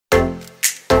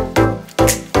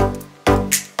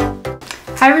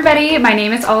Hi everybody, my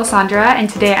name is Alessandra and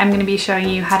today I'm going to be showing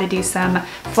you how to do some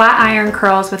flat iron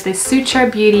curls with the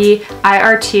Sutra Beauty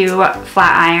IR2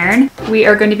 Flat Iron. We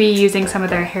are going to be using some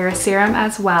of their hair serum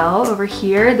as well over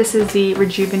here. This is the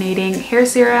rejuvenating hair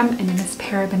serum and it is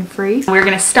paraben free. We're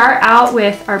going to start out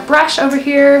with our brush over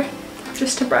here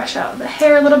just to brush out the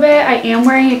hair a little bit. I am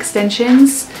wearing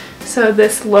extensions, so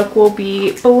this look will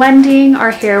be blending our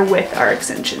hair with our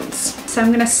extensions. So I'm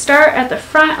going to start at the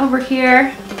front over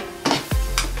here.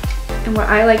 And what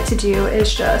I like to do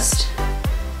is just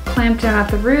clamp down at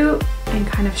the root and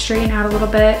kind of straighten out a little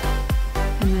bit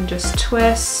and then just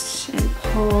twist and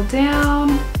pull down.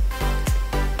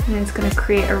 And it's gonna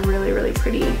create a really, really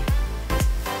pretty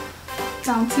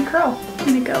bouncy curl. I'm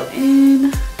gonna go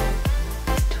in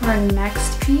to our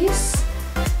next piece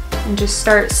and just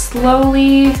start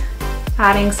slowly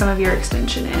adding some of your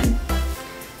extension in.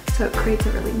 So it creates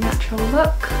a really natural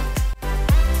look.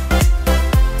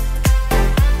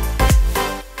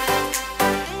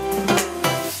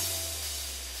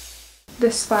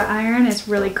 This flat iron is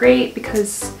really great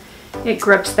because it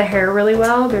grips the hair really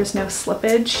well. There's no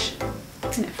slippage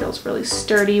and it feels really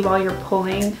sturdy while you're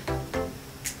pulling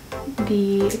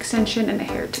the extension and the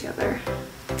hair together.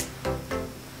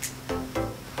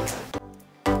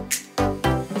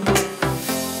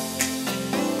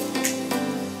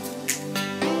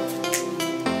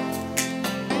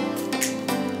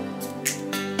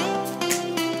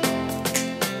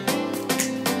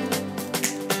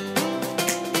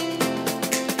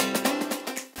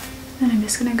 And I'm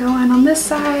just gonna go in on this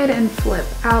side and flip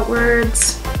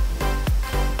outwards.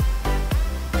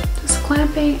 Just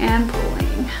clamping and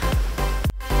pulling.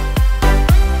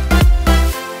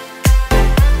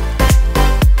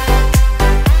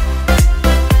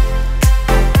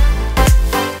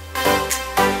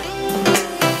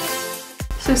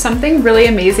 So something really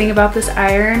amazing about this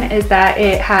iron is that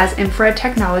it has infrared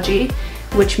technology,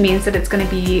 which means that it's going to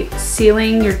be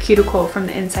sealing your cuticle from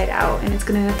the inside out, and it's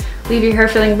going to leave your hair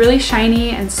feeling really shiny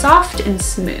and soft and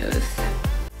smooth.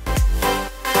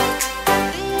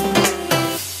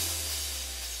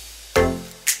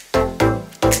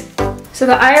 So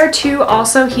the IR2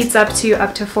 also heats up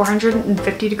to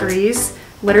 450 degrees,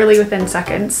 literally within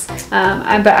seconds,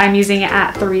 but I'm using it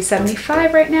at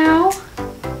 375 right now,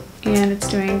 and it's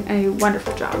doing a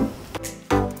wonderful job.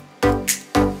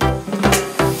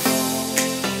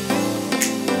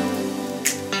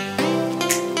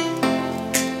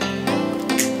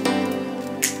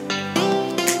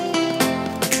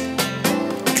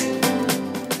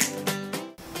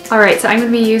 Alright, so I'm going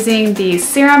to be using the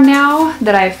serum now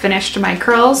that I've finished my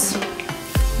curls.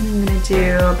 I'm going to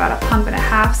do about a pump and a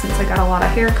half since I got a lot of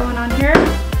hair going on here.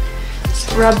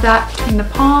 Just rub that between the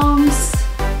palms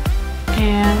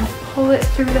and pull it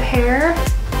through the hair.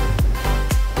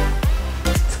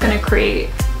 It's going to create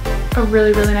a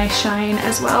really, really nice shine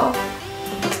as well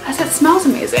as it smells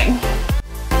amazing.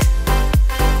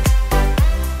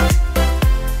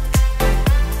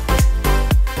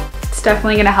 It's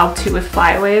definitely going to help too with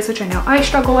flyaways, which I know I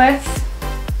struggle with.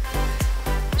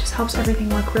 It just helps everything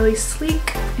look really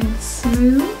sleek and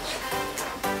smooth.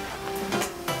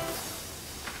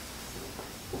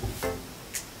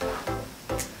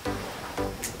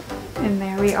 And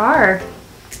there we are.